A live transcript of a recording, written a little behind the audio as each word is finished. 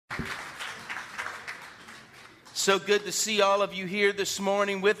So good to see all of you here this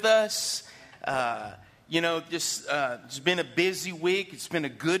morning with us. It's been a busy week. It's been a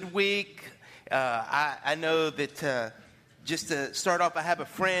good week. I know that just to start off, I have a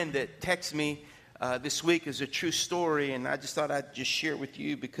friend that texted me this week as a true story, and I just thought I'd just share it with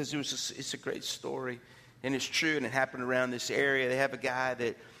you because it's a great story, and it's true, and it happened around this area. They have a guy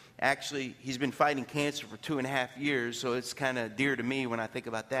that actually, he's been fighting cancer for 2.5 years, so it's kind of dear to me when I think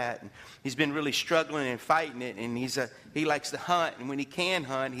about that. And he's been really struggling and fighting it, and he likes to hunt, and when he can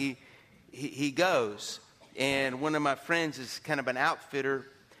hunt, he goes. And one of my friends is kind of an outfitter,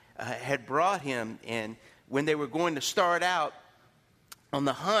 had brought him, and when they were going to start out on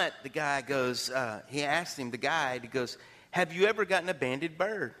the hunt, the guy goes, he asked him, the guide, he goes, "Have you ever gotten a banded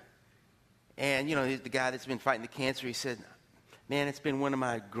bird?" And, the guy that's been fighting the cancer, he said, "Man, it's been one of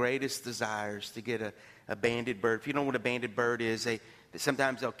my greatest desires to get a banded bird." If you don't know what a banded bird is,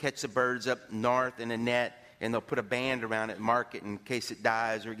 sometimes they'll catch the birds up north in a net, and they'll put a band around it and mark it in case it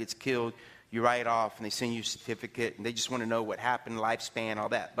dies or it gets killed. You write it off, and they send you a certificate, and they just want to know what happened, lifespan, all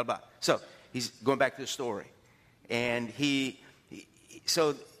that, blah, blah. So he's going back to the story. And he's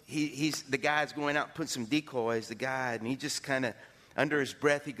the guy's going out and putting some decoys, the guy, and he just kind of, under his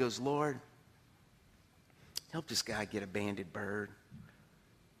breath, he goes, "Lord, help this guy get a banded bird."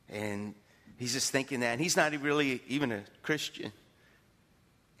 And he's just thinking that. And he's not really even a Christian.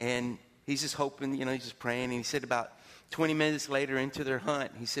 And he's just hoping, he's just praying. And he said about 20 minutes later into their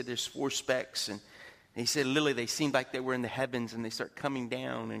hunt, he said there's 4 specks. And he said literally they seemed like they were in the heavens, and they start coming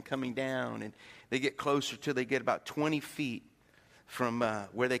down. And they get closer till they get about 20 feet from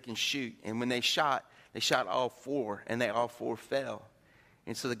where they can shoot. And when they shot all 4, and they all 4 fell.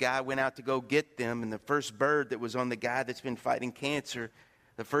 And so the guy went out to go get them, and the first bird that was on the guy that's been fighting cancer,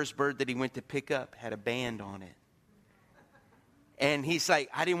 the first bird that he went to pick up had a band on it. And he's like,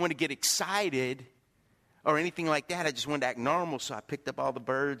 "I didn't want to get excited or anything like that. I just wanted to act normal, so I picked up all the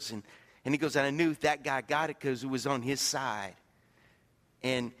birds." And he goes, "And I knew that guy got it because it was on his side."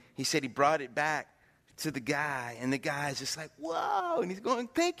 And he said he brought it back to the guy, and the guy's just like, "Whoa," and he's going,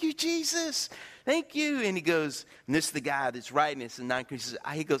 "Thank you, Jesus, thank you." And he goes, and this is the guy that's writing this in 9 Corinthians.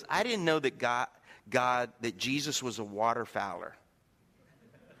 He goes, "I didn't know that that Jesus was a waterfowler."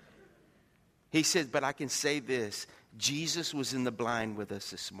 He said, "But I can say this, Jesus was in the blind with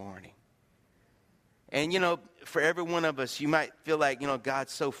us this morning." And for every one of us, you might feel like,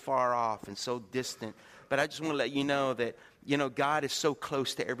 God's so far off and so distant. But I just want to let you know that, God is so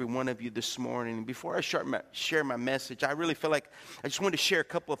close to every one of you this morning. And before I share my message, I really feel like I just want to share a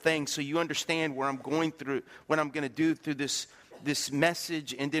couple of things so you understand where I'm going through, what I'm going to do through this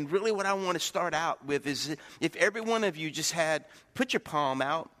message. And then really what I want to start out with is if every one of you just put your palm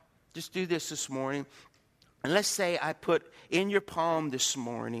out, just do this morning. And let's say I put in your palm this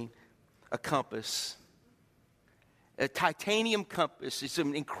morning a compass, a titanium compass. It's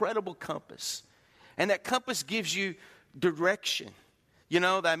an incredible compass. And that compass gives you direction.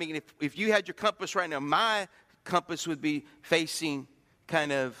 If you had your compass right now, my compass would be facing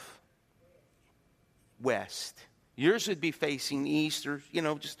kind of west. Yours would be facing east, or,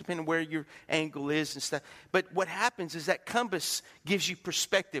 just depending on where your angle is and stuff. But what happens is that compass gives you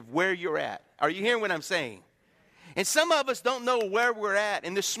perspective where you're at. Are you hearing what I'm saying? And some of us don't know where we're at.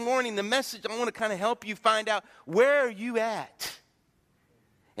 And this morning, the message, I want to kind of help you find out, where are you at?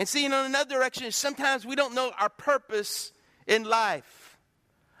 And see, in another direction is sometimes we don't know our purpose in life.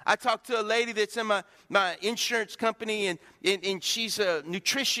 I talked to a lady that's in my insurance company, and she's a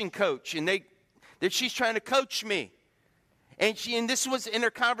nutrition coach, and she's trying to coach me. And this was in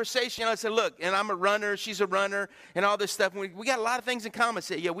her conversation. I said, "Look," and I'm a runner, she's a runner, and all this stuff. And we got a lot of things in common. I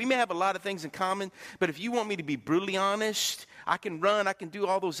said, "Yeah, we may have a lot of things in common, but if you want me to be brutally honest, I can run, I can do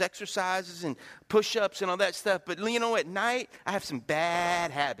all those exercises and push-ups and all that stuff. But at night, I have some bad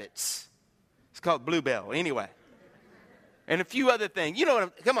habits." It's called Bluebell, anyway. And a few other things.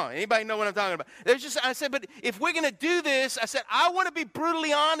 Come on, anybody know what I'm talking about? I said, "But if we're going to do this," I said, "I want to be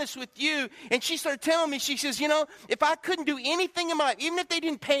brutally honest with you." And she started telling me, she says, "If I couldn't do anything in my life, even if they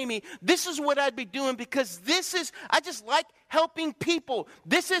didn't pay me, this is what I'd be doing because I just like helping people.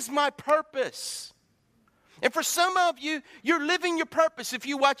 This is my purpose." And for some of you, you're living your purpose. If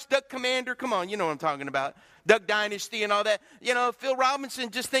you watch Duck Commander, come on, you know what I'm talking about. Duck Dynasty and all that. Phil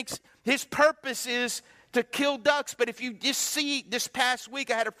Robinson just thinks his purpose is to kill ducks. But if you just see this past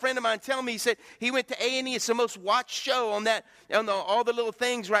week, I had a friend of mine tell me, he said he went to A&E. It's the most watched show on all the little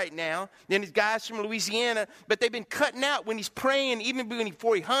things right now. And these guys from Louisiana, but they've been cutting out when he's praying, even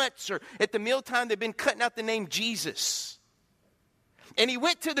before he hunts or at the mealtime, they've been cutting out the name Jesus. And he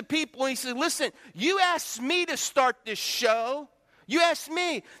went to the people and he said, "Listen, you asked me to start this show. You asked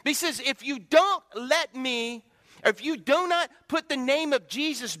me." But he says, "If you don't let me If you do not put the name of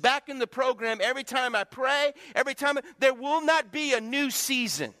Jesus back in the program every time I pray, there will not be a new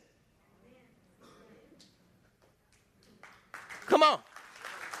season. Come on.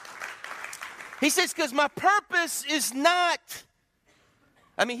 He says, because my purpose is not,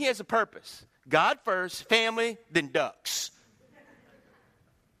 he has a purpose. God first, family, then ducks.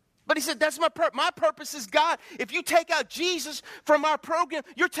 But he said, that's my purpose. My purpose is God. If you take out Jesus from our program,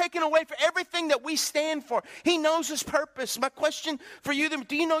 you're taking away from everything that we stand for. He knows his purpose. My question for you,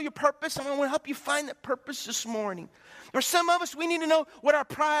 do you know your purpose? I want to help you find that purpose this morning. For some of us, we need to know what our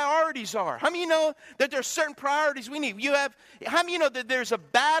priorities are. How many of you know that there are certain priorities we need? How many of you know that there's a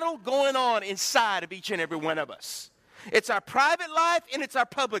battle going on inside of each and every one of us? It's our private life and it's our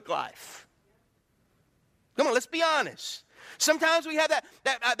public life. Come on, let's be honest. Sometimes we have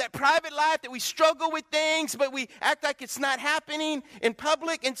that private life that we struggle with things, but we act like it's not happening in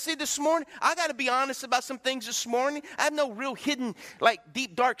public. And see, this morning, I got to be honest about some things this morning. I have no real hidden,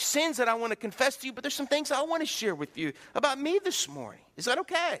 deep, dark sins that I want to confess to you, but there's some things I want to share with you about me this morning. Is that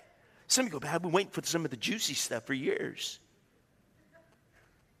okay? Some of you go, I've been waiting for some of the juicy stuff for years.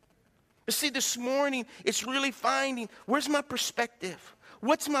 But see, this morning, it's really finding, where's my perspective?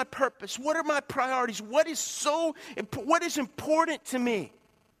 What's my purpose? What are my priorities? What is important to me?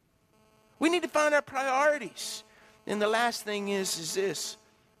 We need to find our priorities. And the last thing is this.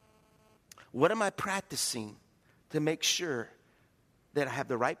 What am I practicing to make sure that I have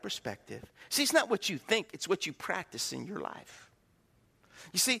the right perspective? See, it's not what you think, it's what you practice in your life.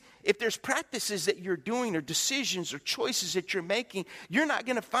 You see, if there's practices that you're doing or decisions or choices that you're making, you're not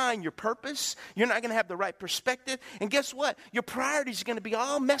going to find your purpose. You're not going to have the right perspective. And guess what? Your priorities are going to be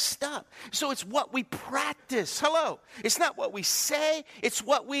all messed up. So it's what we practice. Hello. It's not what we say. It's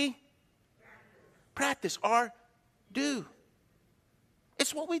what we practice or do.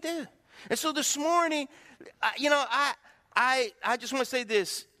 It's what we do. And so this morning, I just want to say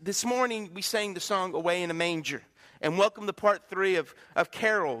this. This morning we sang the song Away in a Manger. And welcome to part 3 of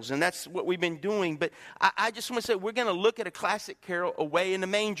carols, and that's what we've been doing. But I just want to say we're going to look at a classic carol, Away in the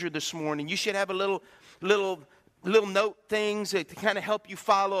Manger, this morning. You should have a little note things to kind of help you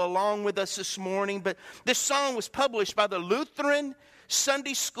follow along with us this morning. But this song was published by the Lutheran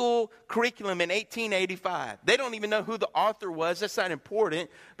Sunday School curriculum in 1885. They don't even know who the author was. That's not important,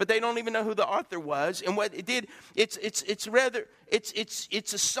 but they don't even know who the author was. And what it did, it's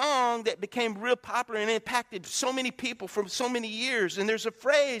a song that became real popular and impacted so many people for so many years. And there's a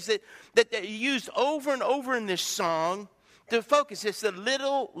phrase that used over and over in this song to focus. It's the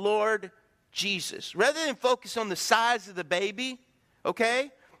little Lord Jesus. Rather than focus on the size of the baby,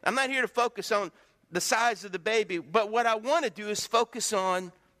 okay? I'm not here to focus on the size of the baby, but what I want to do is focus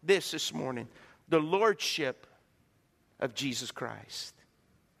on this morning, the lordship of Jesus Christ.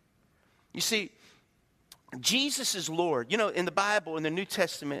 You see, Jesus is Lord. You know, in the Bible, in the New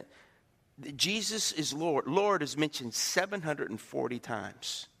Testament, Jesus is Lord. Lord is mentioned 740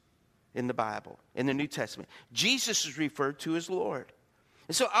 times in the Bible, in the New Testament. Jesus is referred to as Lord.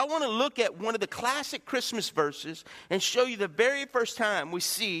 And so I want to look at one of the classic Christmas verses and show you the very first time we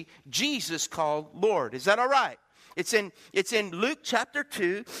see Jesus called Lord. Is that all right? It's in Luke chapter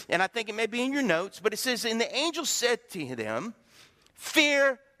 2, and I think it may be in your notes, but it says, and the angel said to them,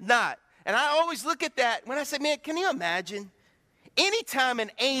 fear not. And I always look at that when I say, man, can you imagine? Anytime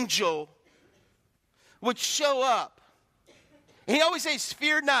an angel would show up, and he always says,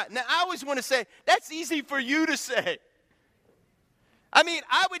 fear not. Now, I always want to say, that's easy for you to say. I mean,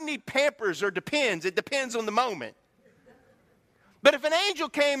 I would need Pampers or Depends. It depends on the moment. But if an angel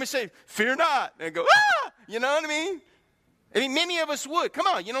came and said, fear not, and go, ah, you know what I mean? I mean, many of us would. Come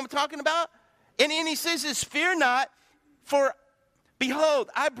on, you know what I'm talking about? And then he says this, fear not, for behold,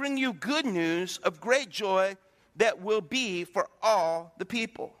 I bring you good news of great joy that will be for all the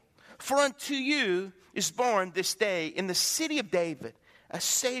people. For unto you is born this day in the city of David a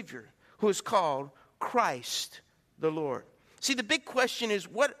Savior who is called Christ the Lord. See, the big question is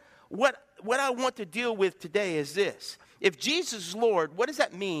what I want to deal with today is this. If Jesus is Lord, what does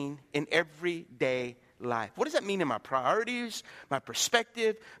that mean in everyday life? What does that mean in my priorities, my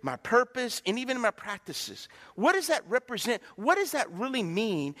perspective, my purpose, and even in my practices? What does that represent? What does that really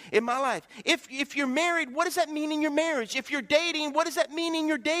mean in my life? If you're married, what does that mean in your marriage? If you're dating, what does that mean in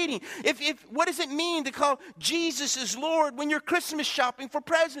your dating? What does it mean to call Jesus as Lord when you're Christmas shopping for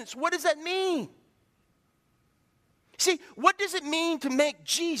presents? What does that mean? See, what does it mean to make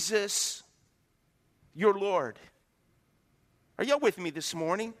Jesus your Lord? Are y'all with me this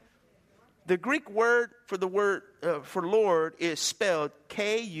morning? The Greek word for Lord is spelled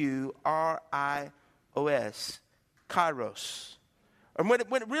K-U-R-I-O-S, kairos. And what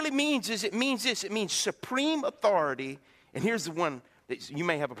it really means is it means this. It means supreme authority. And here's the one that you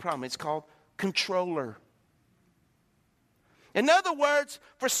may have a problem. It's called controller. In other words,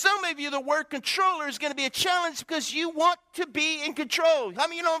 for some of you, the word controller is going to be a challenge because you want to be in control. How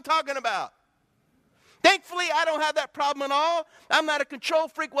many of you know what I'm talking about? Thankfully, I don't have that problem at all. I'm not a control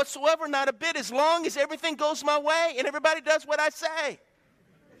freak whatsoever, not a bit, as long as everything goes my way and everybody does what I say.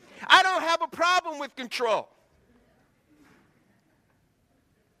 I don't have a problem with control.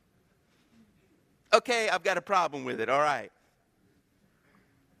 Okay, I've got a problem with it, all right.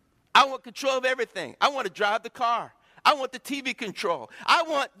 I want control of everything. I want to drive the car. I want the TV control. I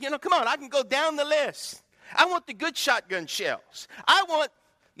want, come on, I can go down the list. I want the good shotgun shells. I want,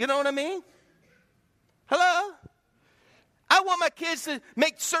 you know what I mean? Hello? I want my kids to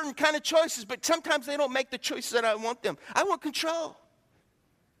make certain kind of choices, but sometimes they don't make the choices that I want them. I want control.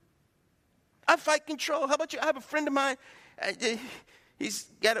 I fight control. How about you? I have a friend of mine.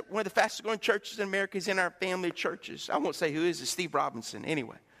 He's got one of the fastest growing churches in America. He's in our family of churches. I won't say who is. It's Steve Robinson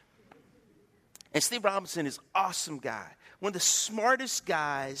anyway. And Steve Robinson is an awesome guy. One of the smartest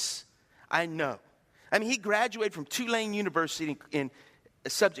guys I know. I mean, he graduated from Tulane University in a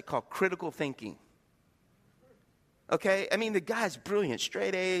subject called critical thinking. Okay? I mean, the guy's brilliant.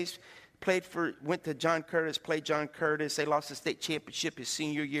 Straight A's. Went to John Curtis, played John Curtis. They lost the state championship his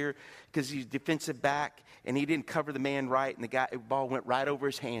senior year because he was defensive back, and he didn't cover the man right, and the ball went right over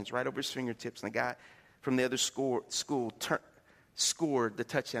his hands, right over his fingertips, and the guy from the other school scored the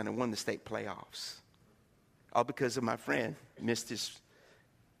touchdown and won the state playoffs. All because of my friend missed his.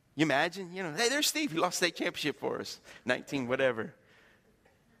 You imagine? Hey, there's Steve. He lost state championship for us. 19 whatever.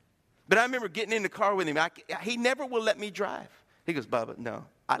 But I remember getting in the car with him. He never will let me drive. He goes, Bubba, no,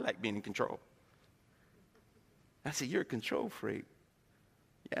 I like being in control. I said, you're a control freak.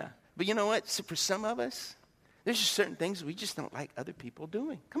 Yeah. But you know what? So for some of us, there's just certain things we just don't like other people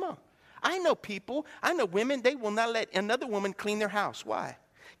doing. Come on. I know women, they will not let another woman clean their house. Why?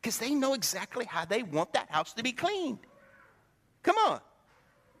 Because they know exactly how they want that house to be cleaned. Come on.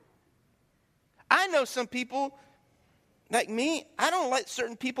 I know some people, like me, I don't let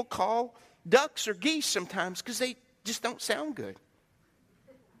certain people call ducks or geese sometimes because they just don't sound good.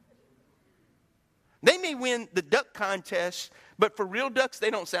 They may win the duck contest, but for real ducks, they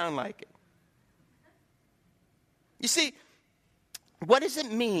don't sound like it. You see, what does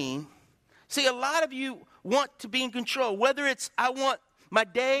it mean? See, a lot of you want to be in control, whether it's I want my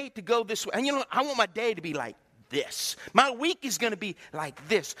day to go this way. And I want my day to be like this. My week is going to be like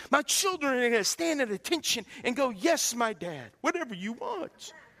this. My children are going to stand at attention and go, yes, my dad, whatever you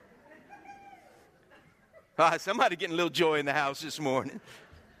want. Somebody getting a little joy in the house this morning.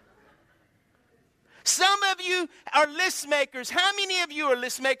 Some of you are list makers. How many of you are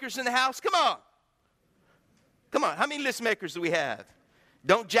list makers in the house? Come on. Come on. How many list makers do we have?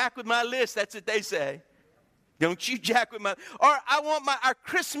 Don't jack with my list. That's what they say. Don't you jack with my. Or I want our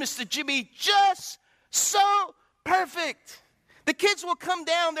Christmas to be just so perfect. The kids will come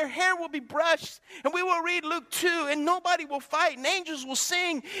down, their hair will be brushed, and we will read Luke 2, and nobody will fight, and angels will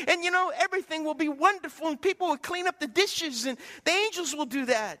sing, and everything will be wonderful, and people will clean up the dishes, and the angels will do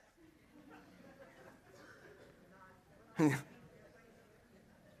that.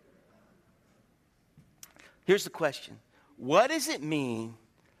 Here's the question. What does it mean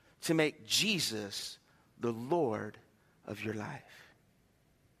to make Jesus the Lord of your life?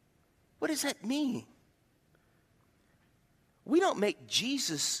 What does that mean? We don't make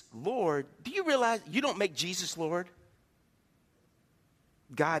Jesus Lord. Do you realize you don't make Jesus Lord?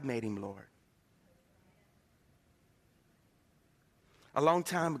 God made him Lord. A long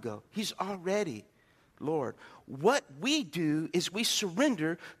time ago. He's already Lord. What we do is we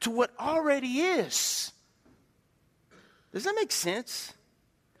surrender to what already is. Does that make sense?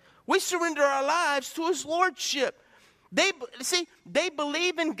 We surrender our lives to his lordship. They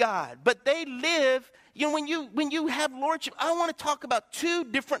believe in God, but they live, when you have lordship, I want to talk about two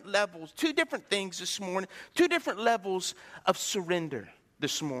different levels, two different things this morning, two different levels of surrender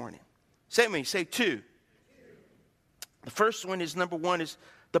this morning. Say with me, say two. The first one is, number one, is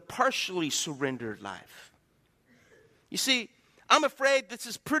the partially surrendered life. You see, I'm afraid this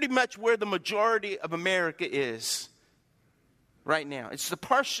is pretty much where the majority of America is right now. It's the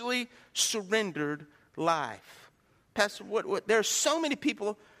partially surrendered life. Pastor, there are so many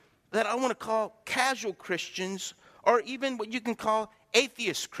people that I want to call casual Christians, or even what you can call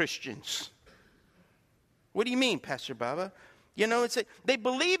atheist Christians. What do you mean, Pastor Baba? They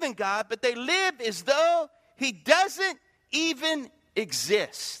believe in God, but they live as though he doesn't even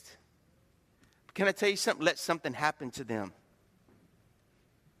exist. Can I tell you something? Let something happen to them.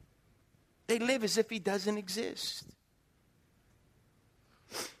 They live as if he doesn't exist.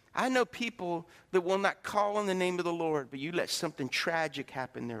 I know people that will not call on the name of the Lord, but you let something tragic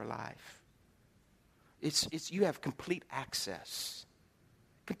happen in their life. You have complete access.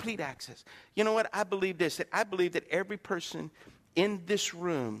 Complete access. You know what? I believe this, that I believe that every person in this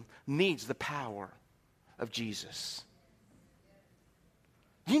room needs the power of Jesus.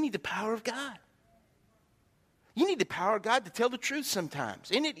 You need the power of God. You need the power of God to tell the truth sometimes.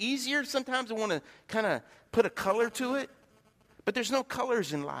 Isn't it easier sometimes to want to kind of put a color to it? But there's no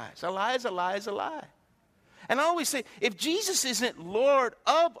colors in lies. A lie is a lie is a lie. And I always say, if Jesus isn't Lord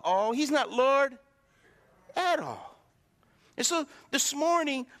of all, he's not Lord at all. And so this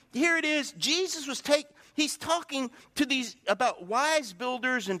morning, here it is. Jesus he's talking to these about wise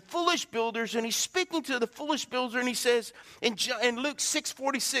builders and foolish builders, and he's speaking to the foolish builder, and he says in Luke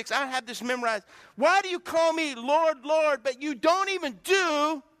 6:46, I have this memorized. Why do you call me Lord, Lord, but you don't even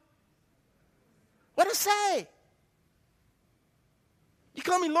do what I say? You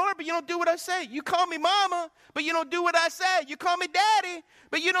call me Lord, but you don't do what I say. You call me mama, but you don't do what I say. You call me daddy,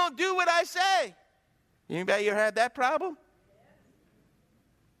 but you don't do what I say. Anybody ever had that problem?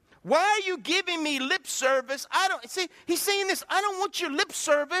 Why are you giving me lip service? He's saying this, I don't want your lip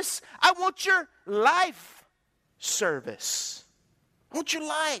service. I want your life service. I want your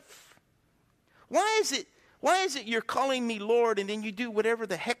life. Why is it you're calling me Lord and then you do whatever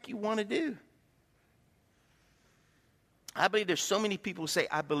the heck you want to do? I believe there's so many people who say,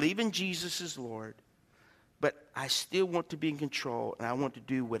 I believe in Jesus as Lord, but I still want to be in control and I want to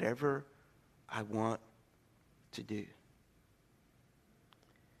do whatever I want to do.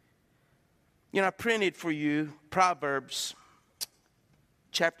 You know, I printed for you Proverbs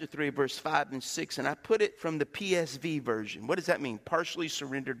chapter 3, verse 5 and 6, and I put it from the PSV version. What does that mean? Partially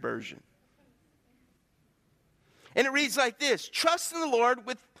surrendered version. And it reads like this: trust in the Lord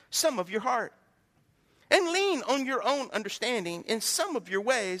with some of your heart, and lean on your own understanding. In some of your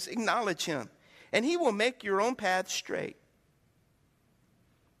ways, acknowledge him, and he will make your own path straight.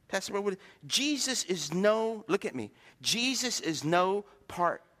 Pastor, Jesus is look at me. Jesus is no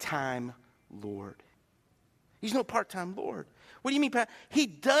part-time Lord. He's no part-time Lord. What do you mean, Pastor? He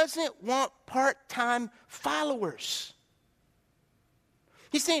doesn't want part-time followers.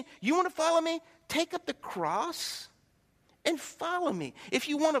 He's saying, you want to follow me? Take up the cross and follow me. If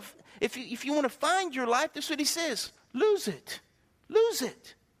you want to find your life, that's what he says. Lose it. Lose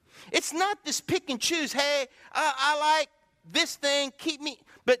it. It's not this pick and choose. Hey, I like this thing. Keep me.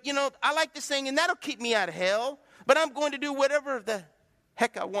 But, I like this thing, and that'll keep me out of hell. But I'm going to do whatever the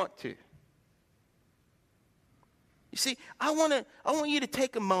heck I want to. You see, I want you to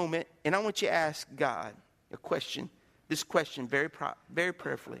take a moment, and I want you to ask God a question. This question very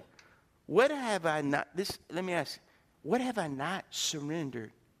prayerfully. What have I not? Let me ask. What have I not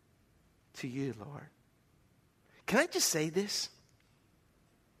surrendered to you, Lord? Can I just say this?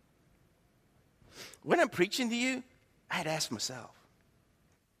 When I'm preaching to you, I had asked myself.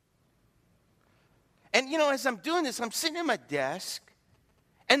 And, as I'm doing this, I'm sitting at my desk,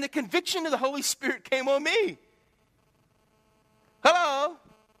 and the conviction of the Holy Spirit came on me. Hello?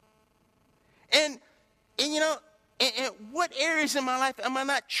 And what areas in my life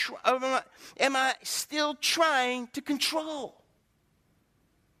am I still trying to control?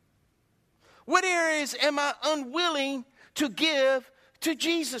 What areas am I unwilling to give to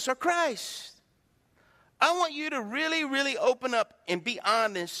Jesus or Christ? I want you to really, really open up and be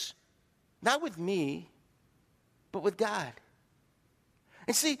honest, not with me, but with God.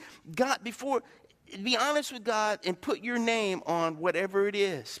 And see, be honest with God and put your name on whatever it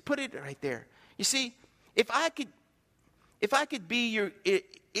is. Put it right there. You see, if I could be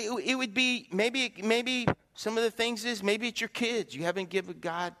it would be maybe some of the things is maybe it's your kids. You haven't given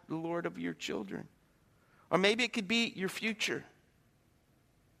God the Lord of your children. Or maybe it could be your future.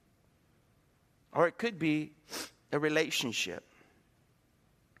 Or it could be a relationship.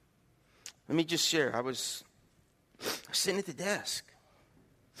 Let me just share. I was sitting at the desk.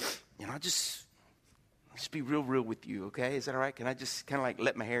 I'll just be real with you, okay? Is that all right? Can I just kind of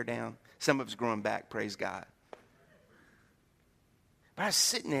let my hair down? Some of it's growing back, praise God. But I was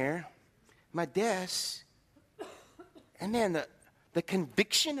sitting there, my desk, and then the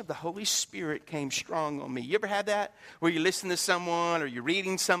conviction of the Holy Spirit came strong on me. You ever had that? Where you listen to someone or you're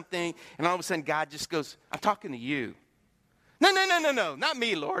reading something, and all of a sudden God just goes, I'm talking to you. No, not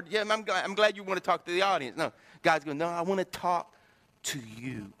me, Lord. Yeah, I'm glad you want to talk to the audience. No, God's going, no, I want to talk to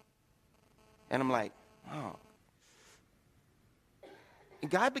you. And I'm like, oh.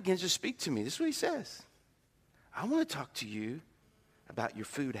 And God begins to speak to me. This is what he says. I want to talk to you about your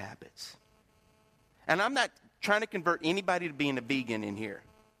food habits. And I'm not trying to convert anybody to being a vegan in here.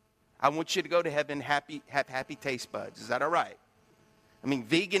 I want you to go to heaven have happy taste buds. Is that all right? I mean,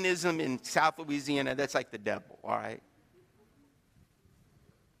 veganism in South Louisiana, that's like the devil, all right?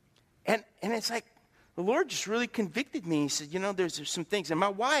 And it's like, the Lord just really convicted me. He said, you know, there's some things. And my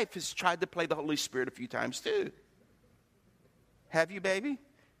wife has tried to play the Holy Spirit a few times too. Have you, baby?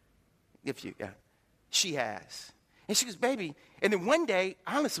 Yeah. She has. And she goes, baby. And then one day,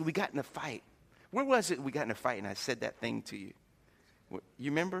 honestly, we got in a fight. Where was it we got in a fight and I said that thing to you?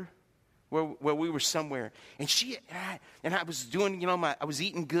 You remember? Where we were somewhere. And I was doing, you know, I was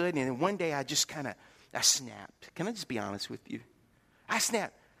eating good. And then one day I snapped. Can I just be honest with you? I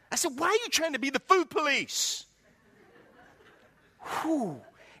snapped. I said, why are you trying to be the food police? Whew.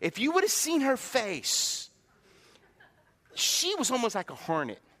 If you would have seen her face, she was almost like a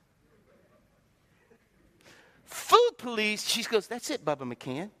hornet. Food police, she goes, that's it, Bubba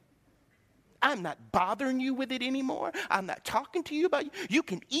McCann. I'm not bothering you with it anymore. I'm not talking to you about you. You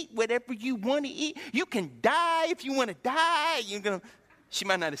can eat whatever you want to eat. You can die if you want to die. She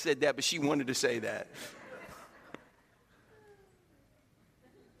might not have said that, but she wanted to say that.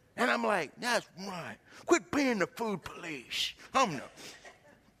 And I'm like, that's right. Quit being the food police. I'm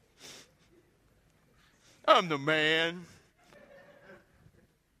the man.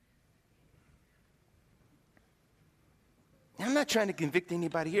 I'm not trying to convict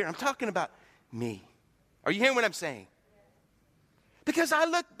anybody here. I'm talking about me. Are you hearing what I'm saying? Because I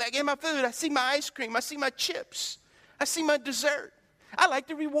look back at my food. I see my ice cream. I see my chips. I see my dessert. I like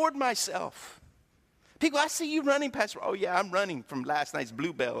to reward myself. People, I see you running past. Oh, yeah, I'm running from last night's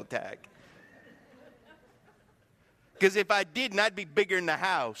bluebell attack. Because if I didn't, I'd be bigger in the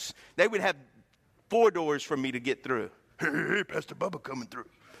house. They would have 4 doors for me to get through. Hey, Pastor Bubba coming through.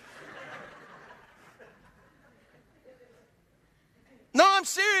 No, I'm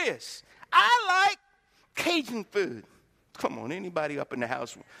serious. I like Cajun food. Come on, anybody up in the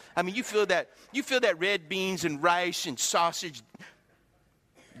house? I mean, you feel that red beans and rice and sausage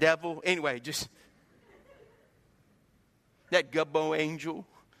devil. Anyway, just that gumbo angel.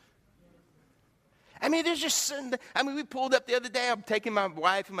 I mean, there's just certain, we pulled up the other day. I'm taking my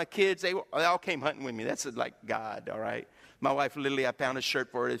wife and my kids. They all came hunting with me. That's like God, all right? My wife, literally, I found a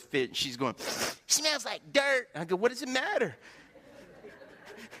shirt for her that fit. And she's going, smells like dirt. I go, what does it matter?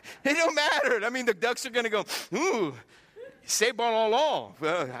 It don't matter. I mean, the ducks are going to go, ooh, say bon along.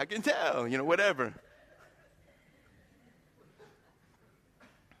 Well, I can tell, whatever.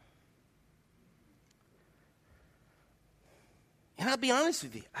 And I'll be honest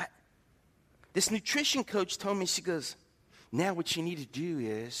with you. This nutrition coach told me, she goes, now what you need to do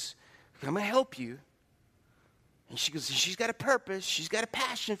is, I'm going to help you. And she goes, she's got a purpose. She's got a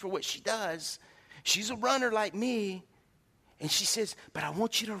passion for what she does. She's a runner like me. And she says, but I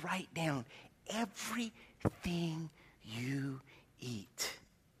want you to write down everything you eat.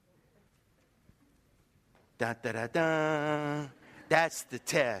 Da, da, da, da. That's the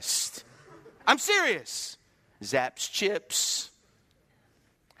test. I'm serious. Zapp's chips.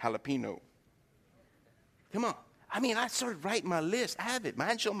 Jalapeno. Come on. I started writing my list. I have it. I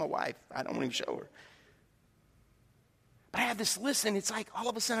hadn't shown my wife. I don't want to show her. But I have this list, and it's like all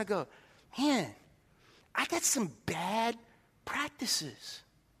of a sudden I go, man, I got some bad practices.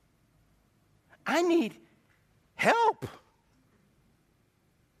 I need help.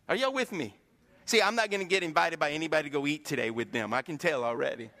 Are y'all with me? See, I'm not going to get invited by anybody to go eat today with them. I can tell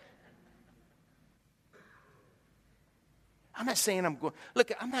already. I'm not saying I'm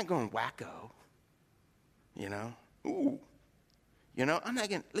not going wacko. Ooh. I'm not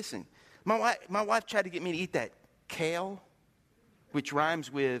going to, listen, my wife tried to get me to eat that kale, which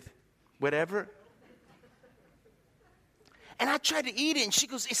rhymes with whatever. And I tried to eat it, and she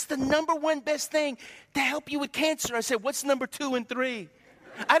goes, it's the number one best thing to help you with cancer. I said, what's number 2 and 3?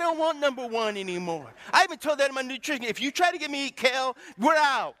 I don't want number 1 anymore. I even told that to my nutrition. If you try to get me to eat kale, we're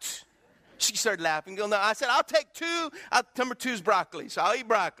out. She started laughing. No, I said, I'll take 2. Number 2 is broccoli, so I'll eat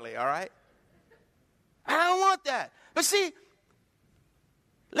broccoli, all right? I don't want that. But see,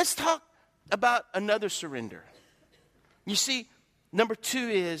 let's talk about another surrender. You see, number 2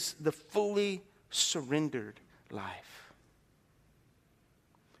 is the fully surrendered life.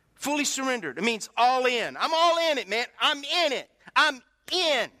 Fully surrendered. It means all in. I'm all in it, man. I'm in it. I'm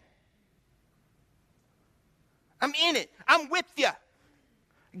in. I'm in it. I'm with you.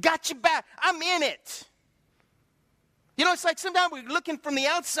 Got you back. I'm in it. It's like sometimes we're looking from the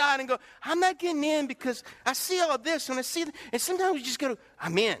outside and go, I'm not getting in because I see all this and I see that. And sometimes we just go,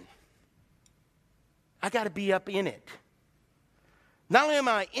 I'm in. I got to be up in it. Not only am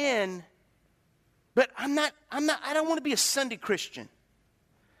I in, but I don't want to be a Sunday Christian.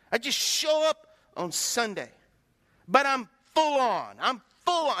 I just show up on Sunday. But I'm full on.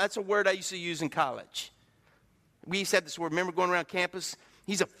 That's a word I used to use in college. We used to have this word, remember going around campus?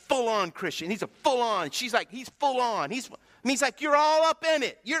 He's a full-on Christian. He's a full-on. She's like, he's full-on. He's like, you're all up in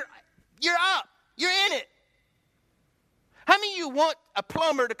it. You're up. You're in it. How many of you want a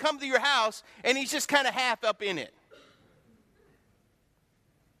plumber to come to your house and he's just kind of half up in it?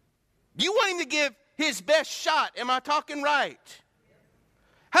 You want him to give his best shot. Am I talking right?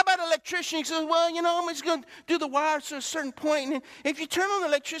 How about an electrician? He says, well, I'm just going to do the wires to a certain point. And if you turn on the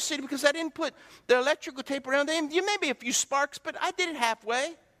electricity, because I didn't put the electrical tape around them, you may be a few sparks, but I did it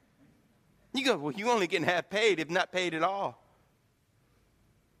halfway. You go, well, you're only getting half paid, if not paid at all.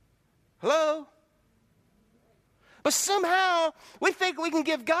 Hello? But somehow we think we can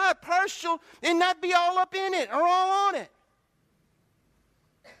give God partial and not be all up in it or all on it.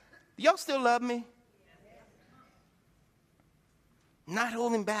 Y'all still love me? Not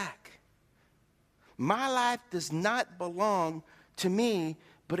holding back. My life does not belong to me,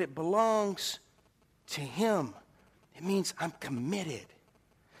 but it belongs to Him. It means I'm committed.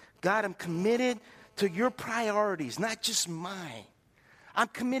 God, I'm committed to your priorities, not just mine. I'm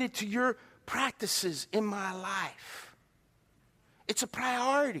committed to your practices in my life. It's a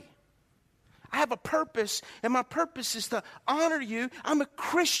priority. I have a purpose, and my purpose is to honor you. I'm a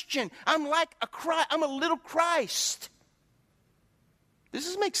Christian. I'm a little Christ. Does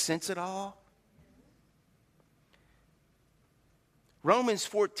this make sense at all? Romans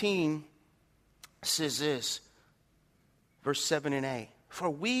 14 says this, verse 7 and 8. For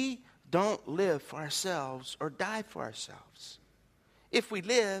we don't live for ourselves or die for ourselves. If we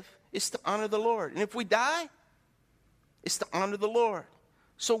live, it's to honor the Lord. And if we die, it's to honor the Lord.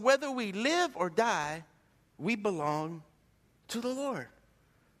 So whether we live or die, we belong to the Lord.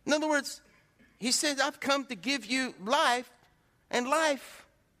 In other words, he says, I've come to give you life, and life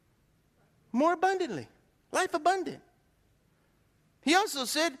more abundantly. Life abundant. He also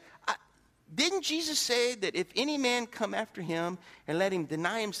said, didn't Jesus say that if any man come after him and let him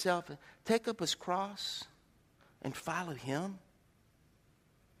deny himself, take up his cross and follow him?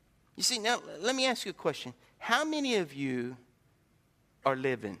 You see, now let me ask you a question. How many of you are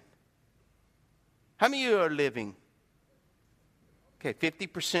living? How many of you are living? Okay,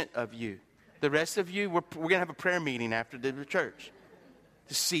 50% of you. The rest of you, we're going to have a prayer meeting after the church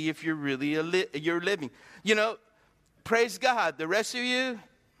to see if you're really you're living. Praise God. The rest of you,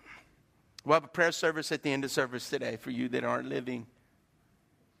 we'll have a prayer service at the end of service today for you that aren't living.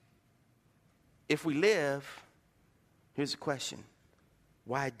 If we live, here's the question.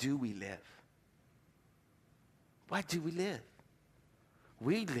 Why do we live? Why do we live?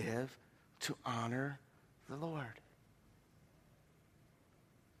 We live to honor the Lord.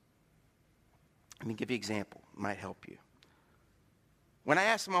 Let me give you an example. It might help you. When I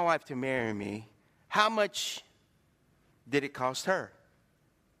asked my wife to marry me, how much did it cost her?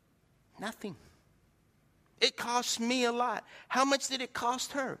 Nothing. It cost me a lot. How much did it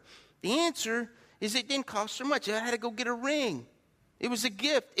cost her? The answer is it didn't cost her much. I had to go get a ring. It was a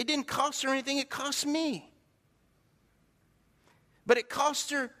gift. It didn't cost her anything. It cost me. But it cost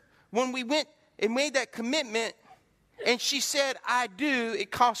her when we went and made that commitment and she said, I do.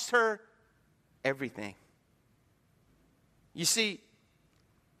 It cost her everything. You see,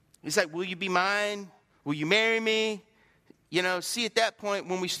 it's like, will you be mine? Will you marry me? See, at that point,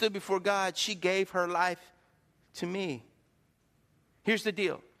 when we stood before God, she gave her life to me. Here's the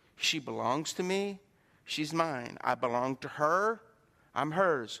deal. She belongs to me. She's mine. I belong to her. I'm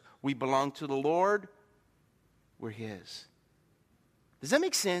hers. We belong to the Lord. We're His. Does that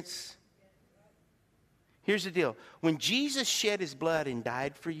make sense? Here's the deal. When Jesus shed His blood and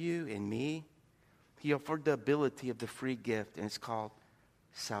died for you and me, He offered the ability of the free gift, and it's called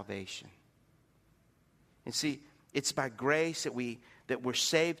salvation. And see, it's by grace that we're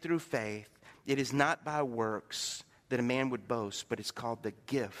saved through faith. It is not by works that a man would boast, but it's called the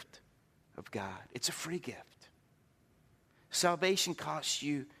gift of God. It's a free gift. Salvation costs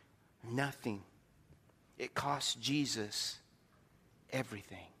you nothing. It costs Jesus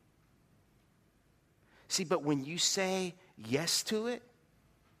everything. See, but when you say yes to it,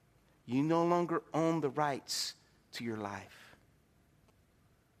 you no longer own the rights to your life.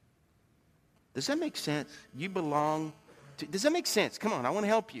 Does that make sense? You belong to... Does that make sense? Come on, I want to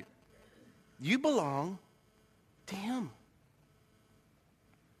help you. You belong to Him.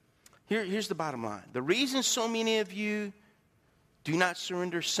 Here's the bottom line. The reason so many of you do not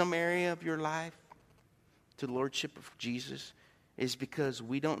surrender some area of your life to the Lordship of Jesus is because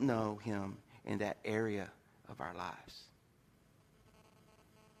we don't know Him in that area of our lives.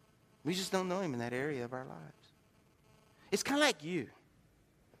 We just don't know Him in that area of our lives. It's kind of like you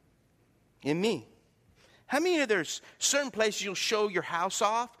and me. How many of there's certain places you'll show your house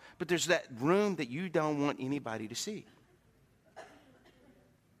off, but there's that room that you don't want anybody to see.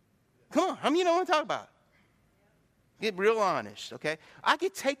 Come on, how many of you know what I'm talking about? Get real honest, okay? I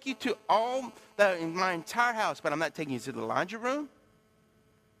could take you to my entire house, but I'm not taking you to the laundry room.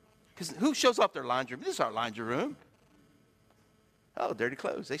 Because who shows up their laundry room? This is our laundry room. Oh, dirty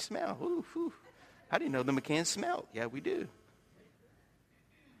clothes, they smell. Ooh, ooh. I didn't know the McCann smelled. Yeah, we do.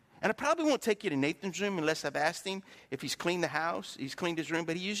 And I probably won't take you to Nathan's room unless I've asked him if he's cleaned the house. He's cleaned his room,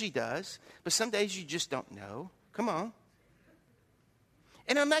 but he usually does. But some days you just don't know. Come on.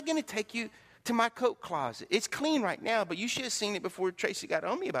 And I'm not going to take you to my coat closet. It's clean right now, but you should have seen it before Tracy got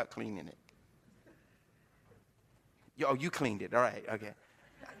on me about cleaning it. Oh, you cleaned it. All right, okay.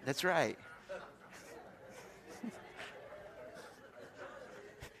 That's right.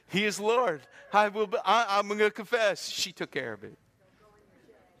 He is Lord. I'm going to confess. She took care of it.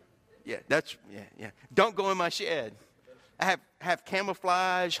 Yeah. Don't go in my shed. I have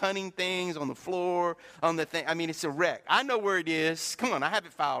camouflage hunting things on the floor, on the thing. I mean, it's a wreck. I know where it is. Come on, I have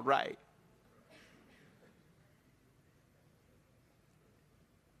it filed right.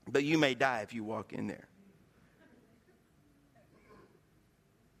 But you may die if you walk in there.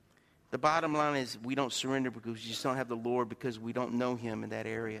 The bottom line is we don't surrender because we just don't have the Lord, because we don't know him in that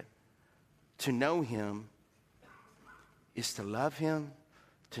area. To know him is to love him.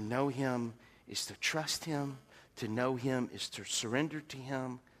 To know him is to trust him. To know him is to surrender to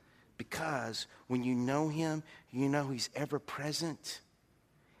him. Because when you know him, you know he's ever present.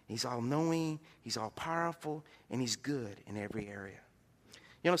 He's all knowing. He's all powerful. And he's good in every area.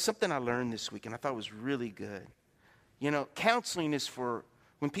 You know, something I learned this week and I thought was really good. You know, counseling is for,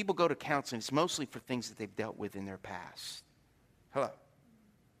 when people go to counseling, it's mostly for things that they've dealt with in their past. Hello.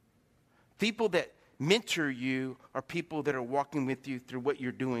 People that mentor you are people that are walking with you through what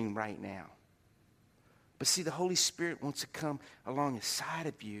you're doing right now. But see, the Holy Spirit wants to come alongside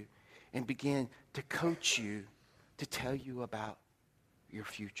of you and begin to coach you, to tell you about your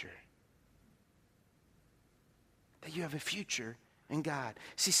future. That you have a future in God.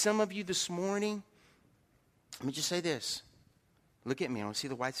 See, some of you this morning, let me just say this. Look at me. I want to see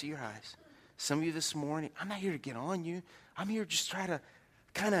the whites of your eyes. Some of you this morning, I'm not here to get on you. I'm here just try to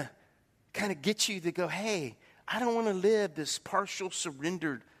kind of get you to go, hey, I don't want to live this partial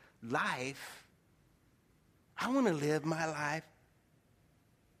surrendered life. I want to live my life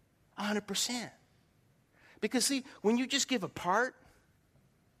 100%. Because see, when you just give a part,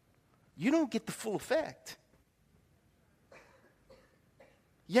 you don't get the full effect.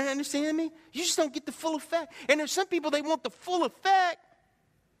 You understand me? You just don't get the full effect. And there's some people, they want the full effect,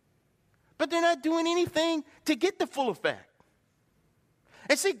 but they're not doing anything to get the full effect.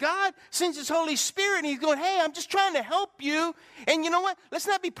 And see, God sends his Holy Spirit and he's going, hey, I'm just trying to help you. And you know what? Let's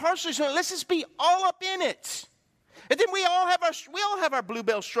not be partially, let's just be all up in it. And then we all have our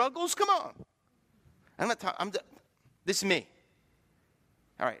bluebell struggles. Come on. I'm not talking, this is me.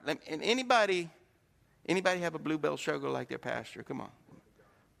 All right. And anybody have a bluebell struggle like their pastor? Come on.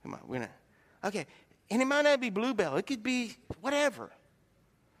 We're not. Okay. And it might not be bluebell. It could be whatever.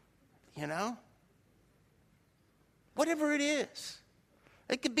 You know? Whatever it is.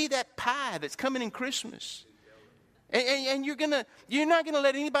 It could be that pie that's coming in Christmas. And you're not gonna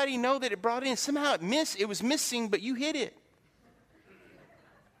let anybody know that it brought in. Somehow it was missing, but you hid it.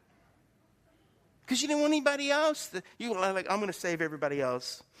 Because you didn't want anybody else. You were like, I'm gonna save everybody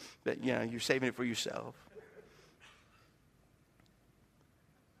else. But you're saving it for yourself.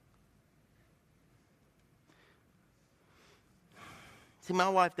 See, my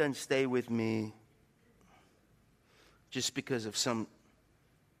wife doesn't stay with me just because of some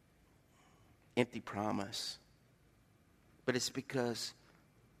empty promise. But it's because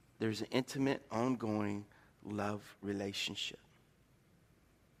there's an intimate, ongoing love relationship.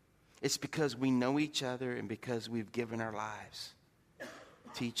 It's because we know each other and because we've given our lives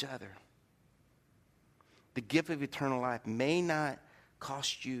to each other. The gift of eternal life may not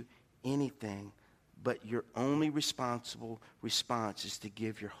cost you anything, but your only responsible response is to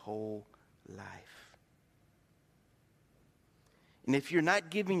give your whole life. And if you're not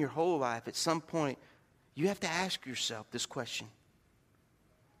giving your whole life, at some point, you have to ask yourself this question.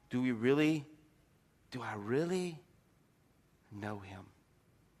 Do I really know him?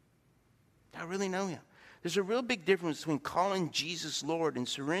 Do I really know him? There's a real big difference between calling Jesus Lord and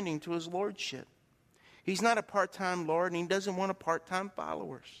surrendering to his lordship. He's not a part-time Lord, and he doesn't want a part-time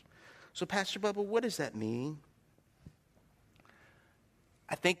followers. So, Pastor Bubba, what does that mean?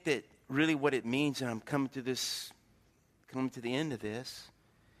 I think that really what it means, and I'm coming to the end of this,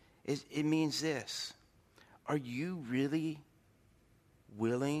 is it means this. Are you really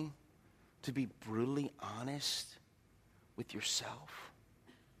willing to be brutally honest with yourself?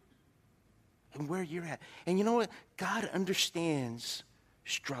 and where you're at. And you know what? God understands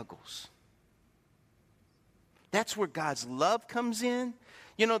struggles. That's where God's love comes in.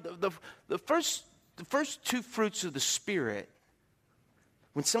 You know, the first two fruits of the Spirit,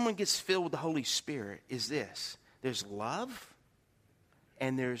 when someone gets filled with the Holy Spirit, is this. There's love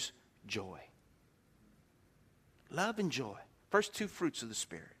and there's joy. Love and joy. First two fruits of the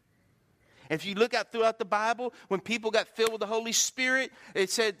Spirit. And if you look out throughout the Bible, when people got filled with the Holy Spirit, it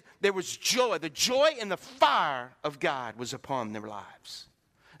said there was joy. The joy and the fire of God was upon their lives.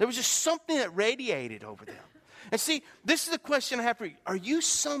 There was just something that radiated over them. And see, this is the question I have for you. Are you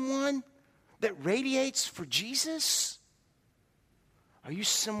someone that radiates for Jesus? Are you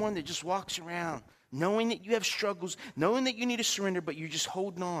someone that just walks around knowing that you have struggles, knowing that you need to surrender, but you're just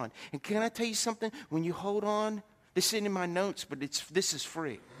holding on? And can I tell you something? When you hold on, this isn't in my notes, but this is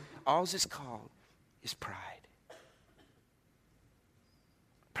free. All it's called is pride.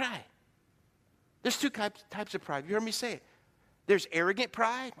 Pride. There's two types of pride. You heard me say it. There's arrogant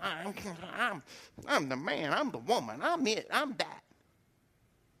pride. I'm the man. I'm the woman. I'm it. I'm that.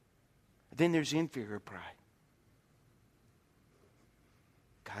 Then there's inferior pride.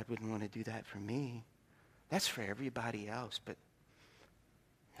 God wouldn't want to do that for me. That's for everybody else, but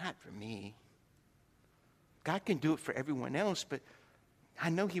not for me. God can do it for everyone else, but I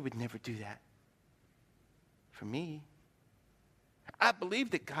know he would never do that for me. I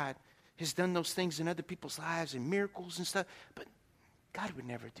believe that God has done those things in other people's lives and miracles and stuff, but God would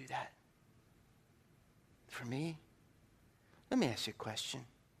never do that for me. Let me ask you a question.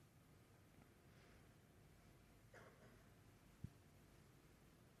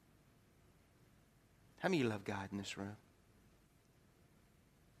 How many of you love God in this room?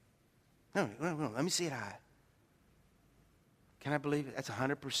 No, let me see it high. Can I believe it? That's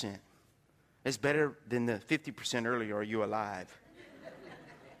 100%. It's better than the 50% earlier. Are you alive?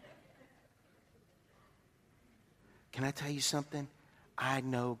 Can I tell you something? I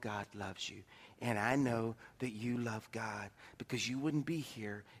know God loves you. And I know that you love God, because you wouldn't be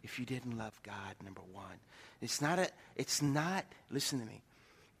here if you didn't love God, number one. Listen to me.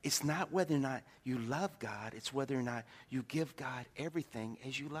 It's not whether or not you love God. It's whether or not you give God everything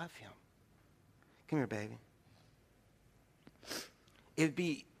as you love him. Come here, baby. It'd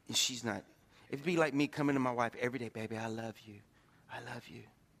be like me coming to my wife every day, baby, I love you. I love you.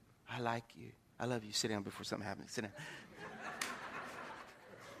 I like you. I love you. Sit down before something happens. Sit down.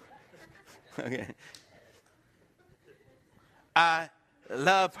 Okay. I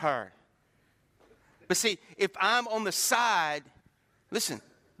love her. But see, if I'm on the side, listen,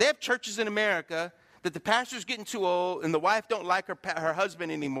 they have churches in America that the pastor's getting too old and the wife don't like her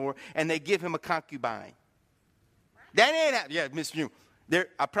husband anymore, and they give him a concubine. That ain't happening. Yeah, Miss June.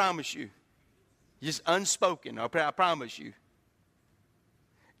 I promise you. Just unspoken. I promise you.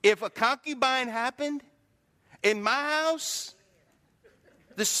 If a concubine happened in my house,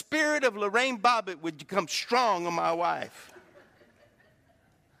 the spirit of Lorraine Bobbitt would become strong on my wife.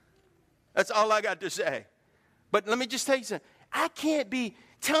 That's all I got to say. But let me just tell you something. I can't be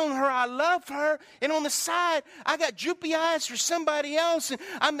telling her I love her, and on the side I got droopy eyes for somebody else, and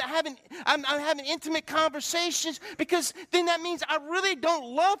I'm having intimate conversations, because then that means I really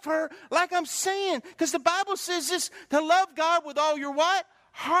don't love her like I'm saying. Because the Bible says this, to love God with all your what?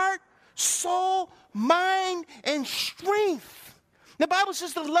 Heart, soul, mind, and strength. The Bible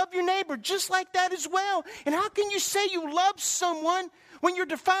says to love your neighbor just like that as well. And how can you say you love someone when you're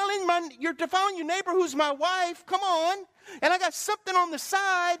defiling your neighbor who's my wife? Come on. And I got something on the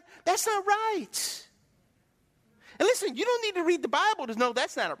side. That's not right. And listen, you don't need to read the Bible to know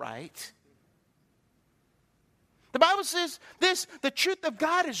that's not right. The Bible says this, the truth of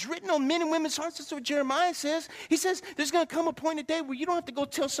God is written on men and women's hearts. That's what Jeremiah says. He says there's going to come a point in day where you don't have to go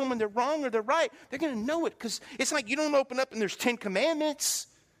tell someone they're wrong or they're right. They're going to know it, because it's like you don't open up and there's 10 commandments,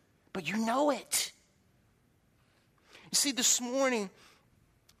 but you know it. You see, this morning,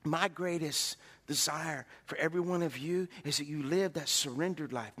 my greatest desire for every one of you is that you live that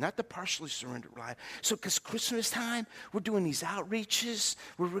surrendered life, not the partially surrendered life. So, because Christmas time, we're doing these outreaches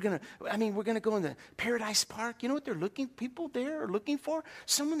where we're going to go in the Paradise Park. You know what people there are looking for?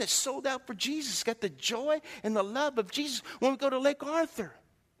 Someone that's sold out for Jesus, got the joy and the love of Jesus. When we go to Lake Arthur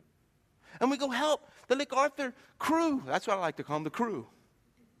and we go help the Lake Arthur crew, that's what I like to call them, the crew.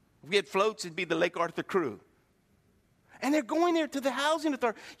 If we had floats, it'd be the Lake Arthur crew. And they're going there to the housing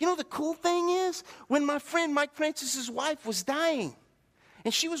authority. You know, the cool thing is, when my friend Mike Francis's wife was dying,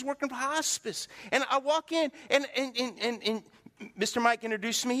 and she was working for hospice, and I walk in, and Mr. Mike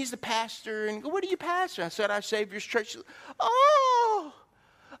introduced me. He's the pastor, and where do you pastor? I said, Our Savior's Church. Oh,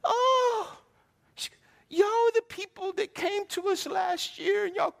 Y'all the people that came to us last year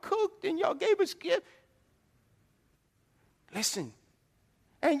and y'all cooked and y'all gave us gifts. Listen,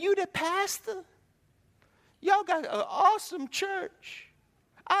 and you the pastor, y'all got an awesome church.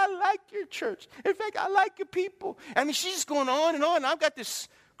 I like your church. In fact, I like your people. I mean, she's just going on and on. I've got this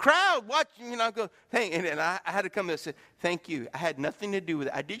crowd watching, I go, hey, and I had to come there and say, thank you. I had nothing to do with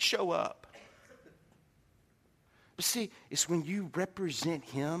it. I did show up. But see, it's when you represent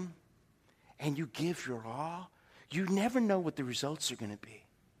him and you give your all, you never know what the results are going to be.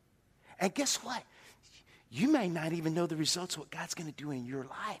 And guess what? You may not even know the results of what God's going to do in your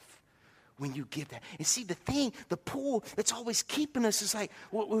life when you give that. And see, the pull that's always keeping us is like,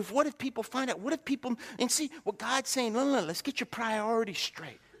 what if people find out? What if people, and see, what God's saying, no, let's get your priorities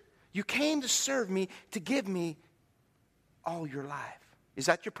straight. You came to serve me, to give me all your life. Is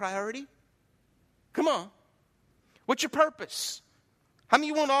that your priority? Come on. What's your purpose? How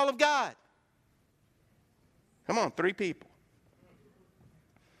many of you want all of God? Come on, 3 people.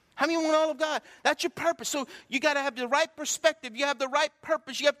 How many of you want all of God? That's your purpose. So you got to have the right perspective. You have the right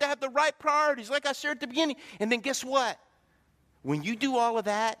purpose. You have to have the right priorities, like I said at the beginning. And then guess what? When you do all of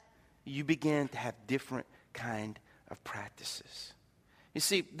that, you begin to have different kind of practices. You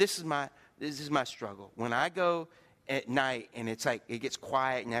see, this is my struggle. When I go at night and it's like it gets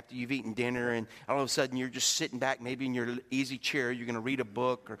quiet and after you've eaten dinner and all of a sudden you're just sitting back maybe in your easy chair, you're going to read a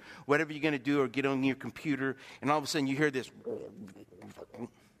book or whatever you're going to do or get on your computer, and all of a sudden you hear this.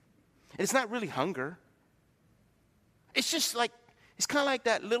 It's not really hunger. It's just like, it's kind of like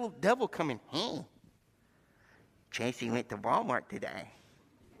that little devil coming, hey, Tracy went to Walmart today.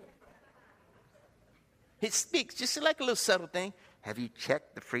 It speaks, just like a little subtle thing. Have you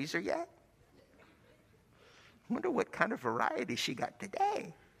checked the freezer yet? I wonder what kind of variety she got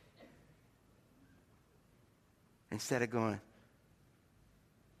today. Instead of going,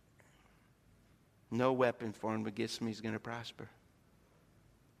 no weapon formed against me is going to prosper.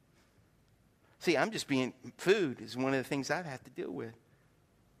 See, food is one of the things I've had to deal with.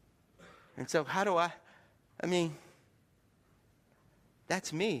 And so how do I mean,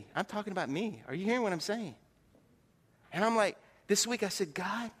 that's me. I'm talking about me. Are you hearing what I'm saying? And I'm like, this week I said,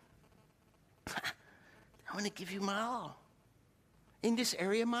 God, I want to give you my all in this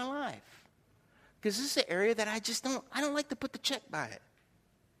area of my life. Because this is an area that I don't like to put the check by it.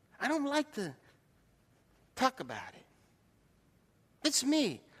 I don't like to talk about it. It's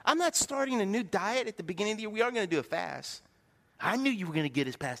me. I'm not starting a new diet at the beginning of the year. We are going to do a fast. I knew you were going to get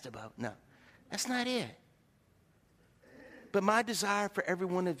us past about. No, that's not it. But my desire for every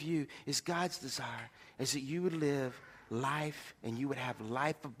one of you is God's desire, is that you would live life and you would have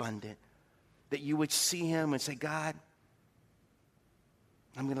life abundant, that you would see him and say, God,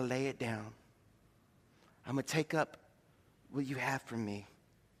 I'm going to lay it down. I'm going to take up what you have for me,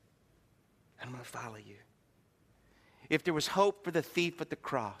 and I'm going to follow you. If there was hope for the thief at the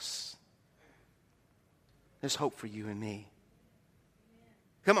cross, there's hope for you and me.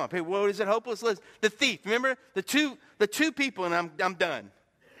 Come on, people. What is it? Hopeless? The thief. Remember the two people, and I'm done.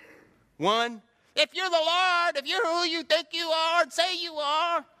 One, if you're the Lord, if you're who you think you are and say you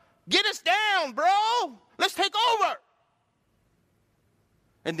are, get us down, bro. Let's take over.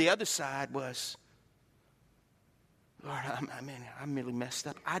 And the other side was, Lord, I'm really messed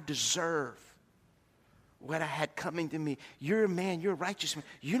up. I deserve what I had coming to me. You're a man. You're a righteous man.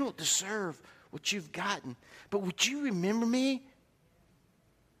 You don't deserve what you've gotten. But would you remember me?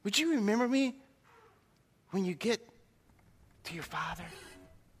 Would you remember me when you get to your Father?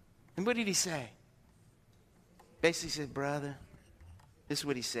 And what did he say? Basically he said, brother, this is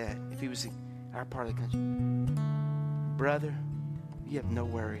what he said if he was in our part of the country. Brother, you have no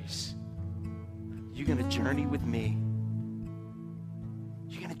worries. You're going to journey with me.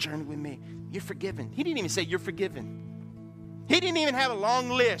 You're going to journey with me. You're forgiven. He didn't even say you're forgiven. He didn't even have a long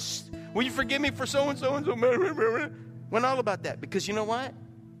list. Will you forgive me for so-and-so and so? Went all about that. Because you know what?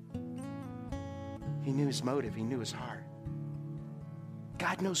 He knew his motive. He knew his heart.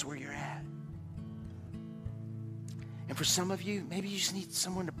 God knows where you're at. And for some of you, maybe you just need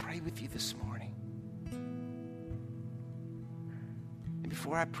someone to pray with you this morning. And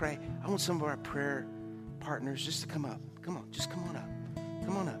before I pray, I want some of our prayer partners just to come up. Come on, just come on up.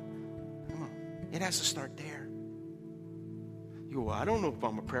 Come on up. Come on. It has to start there. You go, well, I don't know if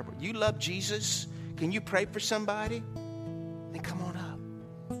I'm a prayer partner. You love Jesus? Can you pray for somebody? Then come on up.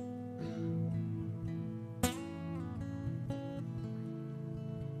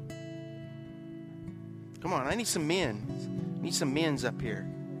 Come on, I need some men. I need some men's up here.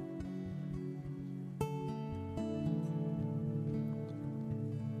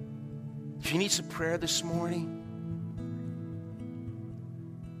 If you need some prayer this morning,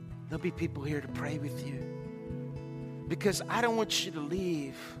 there'll be people here to pray with you. Because I don't want you to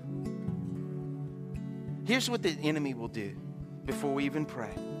leave. Here's what the enemy will do before we even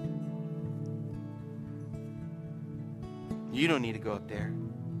pray. You don't need to go up there.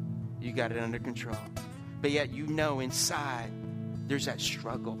 You got it under control. But yet you know inside there's that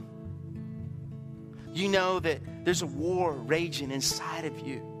struggle. You know that there's a war raging inside of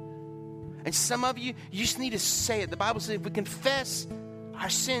you. And some of you, you just need to say it. The Bible says if we confess our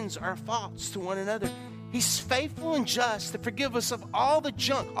sins, our faults to one another, He's faithful and just to forgive us of all the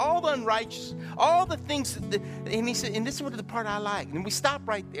junk, all the unrighteous, all the things. And He said, and this is what the part I like. And we stop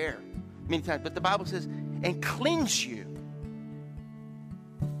right there many times. But the Bible says, and cleanse you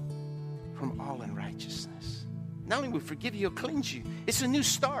from all unrighteousness. Not only will forgive you, He'll cleanse you. It's a new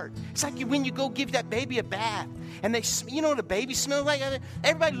start. It's like when you go give that baby a bath. And they, you know what a baby smells like?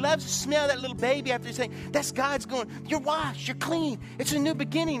 Everybody loves to smell that little baby after they're saying, that's God's going, you're washed, you're clean. It's a new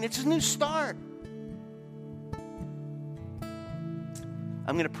beginning. It's a new start.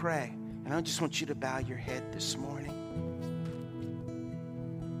 I'm going to pray, and I just want you to bow your head this morning.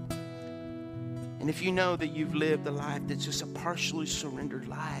 And if you know that you've lived a life that's just a partially surrendered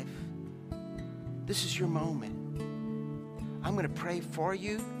life, this is your moment. I'm going to pray for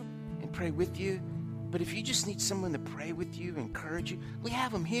you and pray with you. But if you just need someone to pray with you, encourage you, we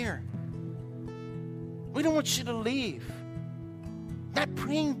have them here. We don't want you to leave. Not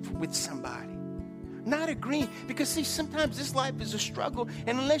praying with somebody. Not agreeing. Because see, sometimes this life is a struggle.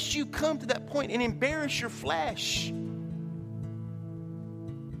 And unless you come to that point and embarrass your flesh.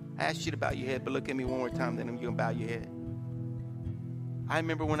 I asked you to bow your head, but look at me one more time, then I'm going to bow your head. I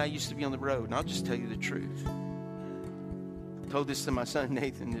remember when I used to be on the road, and I'll just tell you the truth. I told this to my son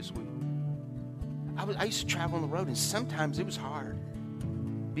Nathan this week. I used to travel on the road, and sometimes it was hard to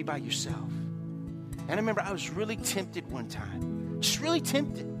be by yourself. And I remember I was really tempted one time, just really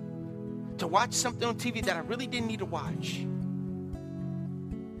tempted to watch something on TV that I really didn't need to watch.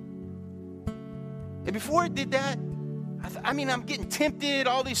 And before I did that, I'm getting tempted.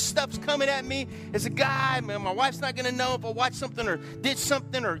 All this stuff's coming at me. As a guy, my wife's not going to know if I watched something or did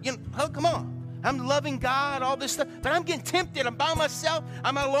something or, oh, come on. I'm loving God, all this stuff. But I'm getting tempted. I'm by myself.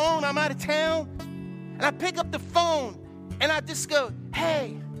 I'm alone. I'm out of town. And I pick up the phone and I just go,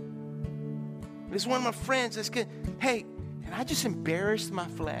 hey. It's one of my friends that's good. Hey, and I just embarrassed my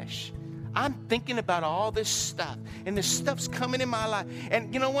flesh. I'm thinking about all this stuff, and this stuff's coming in my life.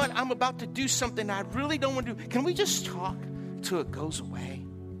 And you know what? I'm about to do something I really don't want to do. Can we just talk till it goes away?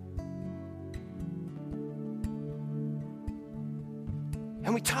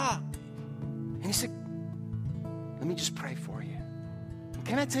 And we talked. And he said, let me just pray for you.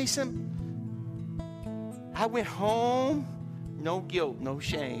 Can I tell you something? I went home, no guilt, no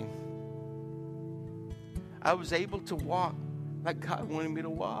shame. I was able to walk like God wanted me to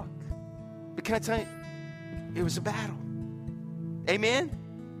walk. But can I tell you, it was a battle. Amen?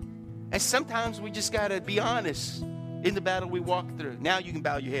 And sometimes we just got to be honest in the battle we walk through. Now you can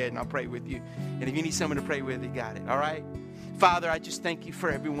bow your head and I'll pray with you. And if you need someone to pray with, you got it. All right? Father, I just thank you for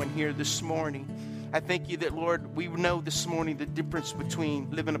everyone here this morning. I thank you that, Lord, we know this morning the difference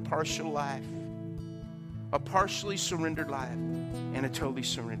between living a partial life, a partially surrendered life, and a totally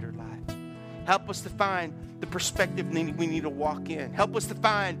surrendered life. Help us to find the perspective we need to walk in. Help us to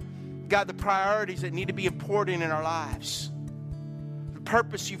find, God, the priorities that need to be important in our lives. The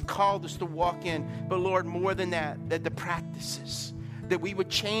purpose you've called us to walk in. But Lord, more than that the practices, that we would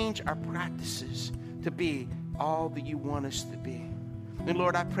change our practices to be all that you want us to be. And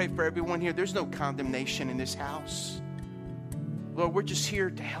Lord, I pray for everyone here. There's no condemnation in this house. Lord, we're just here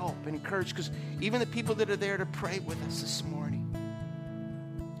to help and encourage, because even the people that are there to pray with us this morning,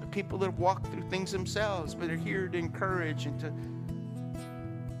 the people that walk through things themselves, but are here to encourage and to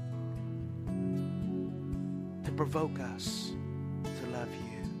provoke us to love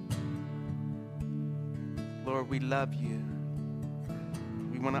you. Lord, we love you.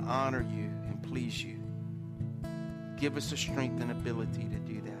 We want to honor you and please you. Give us the strength and ability to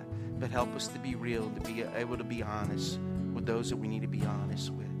do that. But help us to be real, to be able to be honest with those that we need to be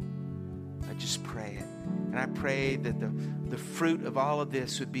honest with. I just pray it. And I pray that the fruit of all of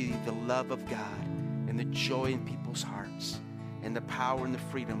this would be the love of God and the joy in people's hearts and the power and the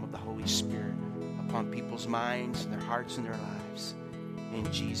freedom of the Holy Spirit upon people's minds and their hearts and their lives.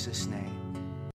 In Jesus' name.